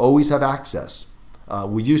sure you always have access.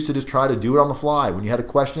 We used to just try to do it on the fly. When you had a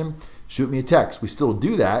question, shoot me a text. We still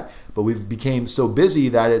do that, but we've became so busy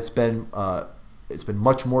that it's been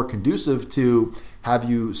much more conducive to have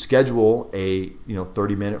you schedule a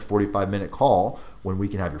 30-minute, 45-minute call when we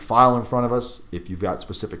can have your file in front of us. If you've got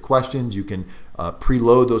specific questions, you can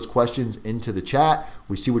preload those questions into the chat.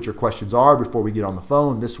 We see what your questions are before we get on the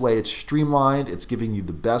phone. This way it's streamlined. It's giving you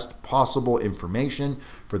the best possible information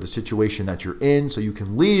for the situation that you're in, so you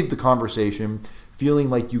can leave the conversation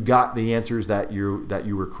feeling like you got the answers that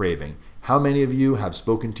you were craving. How many of you have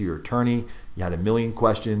spoken to your attorney, you had a million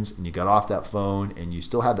questions, and you got off that phone and you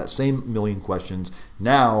still have that same million questions?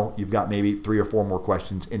 Now you've got maybe 3 or 4 more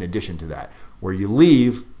questions in addition to that, where you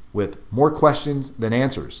leave with more questions than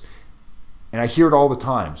answers. And I hear it all the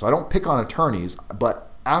time. So I don't pick on attorneys,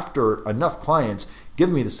 but after enough clients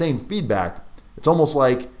give me the same feedback, it's almost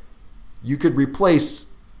like you could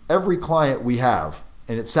replace every client we have,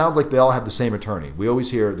 and it sounds like they all have the same attorney. We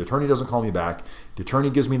always hear, the attorney doesn't call me back, the attorney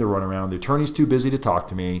gives me the runaround, the attorney's too busy to talk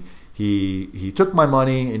to me, he took my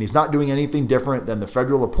money, and he's not doing anything different than the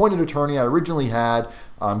federal appointed attorney I originally had.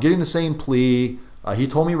 I'm getting the same plea. He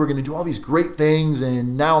told me we're going to do all these great things,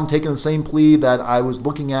 and now I'm taking the same plea that I was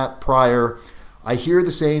looking at prior. I hear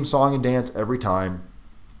the same song and dance every time.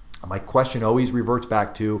 My question always reverts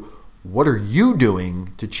back to, what are you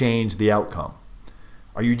doing to change the outcome?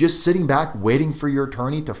 Are you just sitting back waiting for your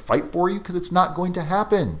attorney to fight for you? Because it's not going to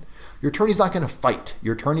happen. Your attorney's not going to fight.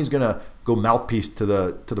 Your attorney's going to go mouthpiece to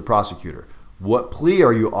the prosecutor. What plea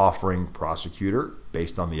are you offering, prosecutor,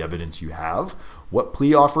 based on the evidence you have? What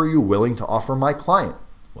plea offer are you willing to offer my client?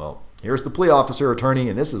 Well, here's the plea officer, attorney,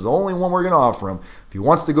 and this is the only one we're going to offer him. If he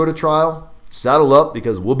wants to go to trial, saddle up,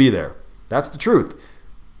 because we'll be there. That's the truth.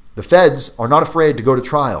 The feds are not afraid to go to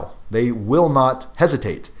trial. They will not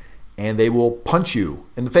hesitate, and they will punch you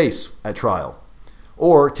in the face at trial.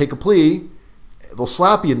 Or take a plea, they'll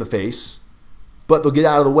slap you in the face, but they'll get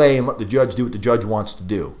out of the way and let the judge do what the judge wants to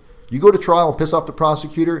do. You go to trial and piss off the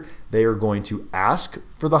prosecutor, they are going to ask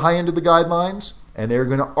for the high end of the guidelines, and they're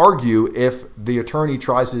going to argue if the attorney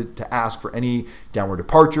tries to ask for any downward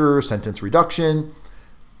departure, sentence reduction.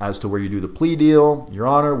 As to where you do the plea deal, Your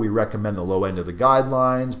Honor, we recommend the low end of the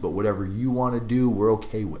guidelines, but whatever you want to do, we're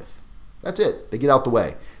okay with. That's it. They get out the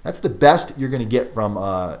way. That's the best you're going to get from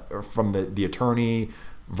the attorney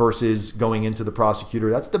versus going into the prosecutor.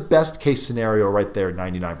 That's the best case scenario right there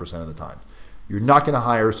 99% of the time. You're not going to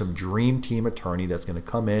hire some dream team attorney that's going to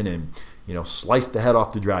come in and slice the head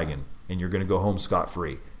off the dragon and you're going to go home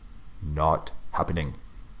scot-free. Not happening.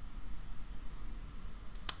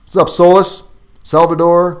 What's up, Solus?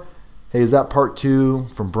 Salvador, hey, is that part 2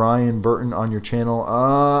 from Brian Burton on your channel?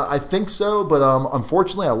 I think so, but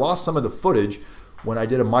unfortunately I lost some of the footage when I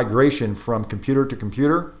did a migration from computer to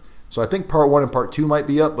computer. So I think part 1 and part 2 might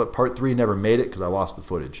be up, but part 3 never made it because I lost the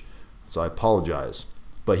footage. So I apologize.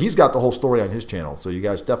 But he's got the whole story on his channel, so you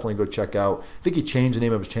guys definitely go check out. I think he changed the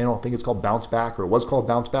name of his channel. I think it's called Bounce Back, or it was called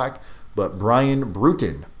Bounce Back. But Brian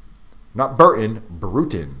Bruton, not Burton,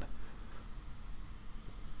 Bruton.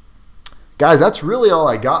 Guys, that's really all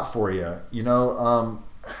I got for you.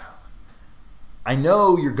 I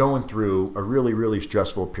know you're going through a really, really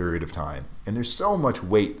stressful period of time, and there's so much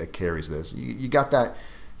weight that carries this. You got that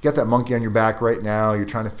monkey on your back right now. You're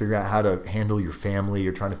trying to figure out how to handle your family.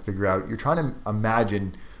 You're trying to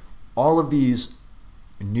imagine all of these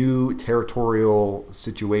new territorial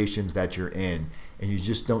situations that you're in, and you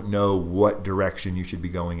just don't know what direction you should be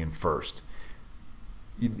going in first.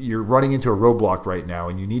 You're running into a roadblock right now,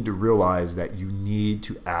 and you need to realize that you need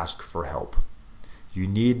to ask for help. You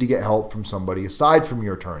need to get help from somebody aside from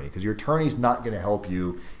your attorney, because your attorney's not going to help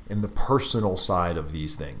you in the personal side of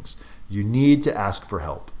these things. You need to ask for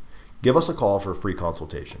help. Give us a call for a free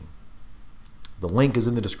consultation. The link is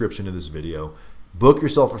in the description of this video. Book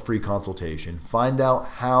yourself a free consultation. Find out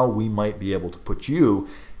how we might be able to put you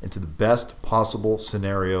into the best possible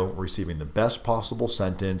scenario, receiving the best possible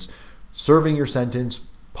sentence, serving your sentence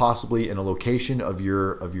possibly in a location of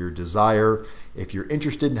your desire. If you're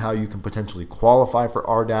interested in how you can potentially qualify for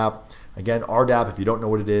RDAP, again, RDAP, if you don't know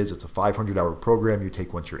what it is, it's a 500-hour program you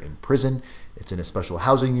take once you're in prison. It's in a special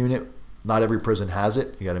housing unit. Not every prison has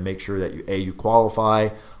it. You got to make sure that you qualify.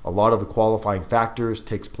 A lot of the qualifying factors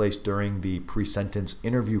takes place during the pre-sentence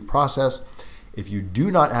interview process. If you do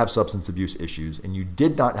not have substance abuse issues, and you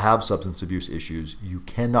did not have substance abuse issues, you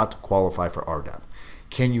cannot qualify for RDAP.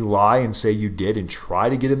 Can you lie and say you did and try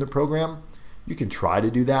to get in the program? You can try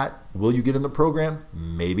to do that. Will you get in the program?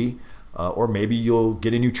 Maybe. Or maybe you'll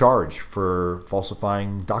get a new charge for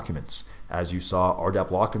falsifying documents, as you saw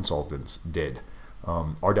RDAP Law Consultants did.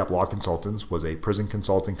 RDAP Law Consultants was a prison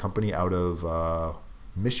consulting company out of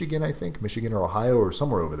Michigan, I think, Michigan or Ohio or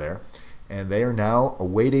somewhere over there. And they are now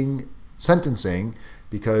awaiting sentencing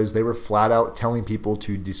because they were flat out telling people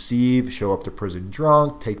to deceive, show up to prison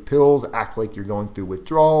drunk, take pills, act like you're going through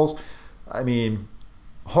withdrawals. I mean,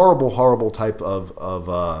 horrible, horrible type of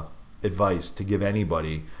advice to give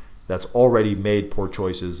anybody that's already made poor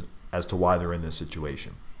choices as to why they're in this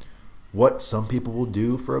situation. What some people will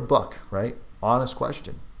do for a buck, right? Honest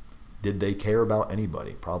question. Did they care about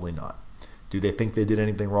anybody? Probably not. Do they think they did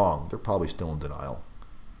anything wrong? They're probably still in denial.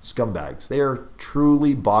 Scumbags. They are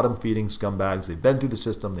truly bottom-feeding scumbags. They've been through the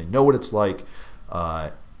system. They know what it's like.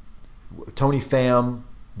 Tony Pham,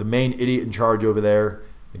 the main idiot in charge over there,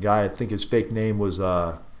 the guy, I think his fake name was,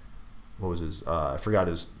 what was his, I forgot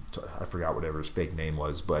whatever his fake name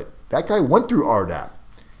was, but that guy went through RDAP.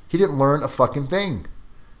 He didn't learn a fucking thing.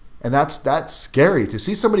 And that's scary to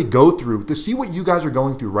see somebody go through, to see what you guys are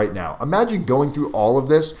going through right now. Imagine going through all of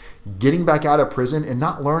this, getting back out of prison and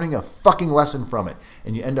not learning a fucking lesson from it.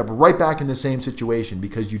 And you end up right back in the same situation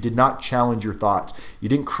because you did not challenge your thoughts. You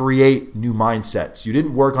didn't create new mindsets. You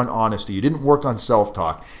didn't work on honesty. You didn't work on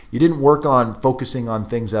self-talk. You didn't work on focusing on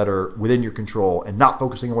things that are within your control and not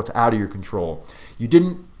focusing on what's out of your control. You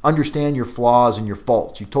didn't understand your flaws and your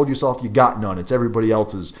faults. You told yourself you got none. It's everybody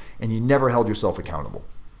else's. And you never held yourself accountable.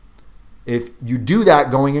 If you do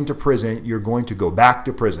that going into prison, you're going to go back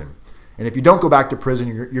to prison. And if you don't go back to prison,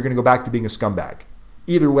 you're going to go back to being a scumbag.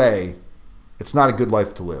 Either way, it's not a good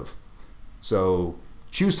life to live. So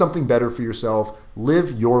choose something better for yourself.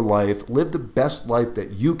 Live your life. Live the best life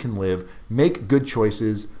that you can live. Make good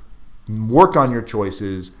choices. Work on your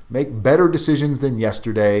choices. Make better decisions than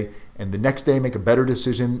yesterday. And the next day, make a better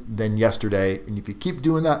decision than yesterday. And if you keep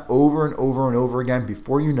doing that over and over and over again,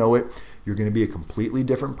 before you know it, you're going to be a completely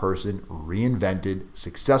different person, reinvented,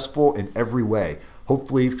 successful in every way.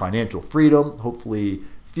 Hopefully financial freedom, hopefully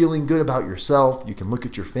feeling good about yourself. You can look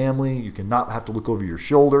at your family. You can not have to look over your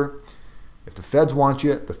shoulder. If the feds want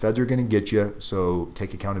you, the feds are going to get you. So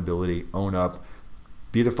take accountability, own up,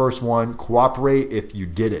 be the first one, cooperate if you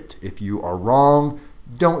did it. If you are wrong,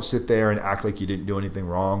 don't sit there and act like you didn't do anything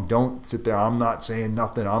wrong. Don't sit there, I'm not saying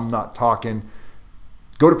nothing, I'm not talking.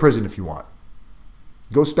 Go to prison if you want.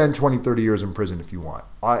 Go spend 20, 30 years in prison if you want.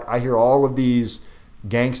 I hear all of these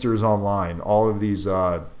gangsters online, all of these,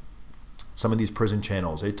 some of these prison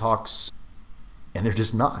channels, they talk, and they're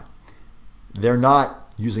just not. They're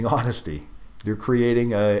not using honesty. They're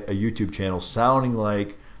creating a YouTube channel sounding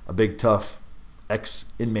like a big tough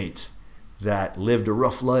ex-inmate that lived a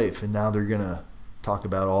rough life, and now they're going to talk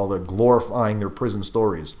about all the glorifying their prison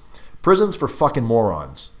stories. Prison's for fucking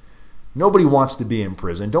morons. Nobody wants to be in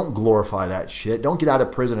prison. Don't glorify that shit. Don't get out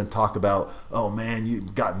of prison and talk about, oh man, you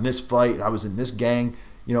got in this fight, I was in this gang.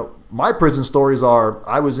 You know, my prison stories are,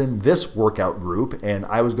 I was in this workout group and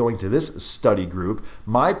I was going to this study group.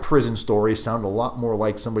 My prison stories sound a lot more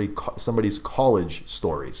like somebody's college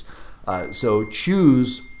stories. So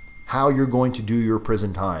choose how you're going to do your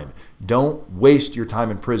prison time. Don't waste your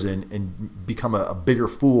time in prison and become a bigger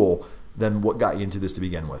fool than what got you into this to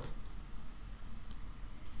begin with.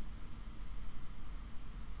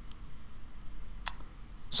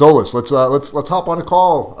 Solus, let's hop on a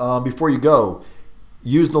call before you go.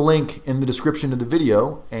 Use the link in the description of the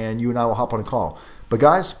video, and you and I will hop on a call. But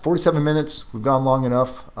guys, 47 minutes. We've gone long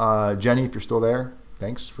enough. Jenny, if you're still there,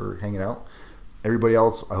 thanks for hanging out. Everybody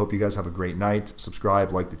else, I hope you guys have a great night.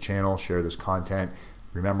 Subscribe, like the channel, share this content.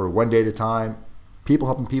 Remember, one day at a time. People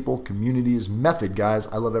helping people. Community is method, guys.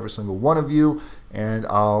 I love every single one of you, and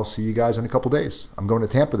I'll see you guys in a couple days. I'm going to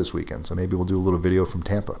Tampa this weekend, so maybe we'll do a little video from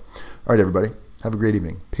Tampa. All right, everybody. Have a great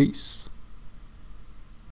evening. Peace.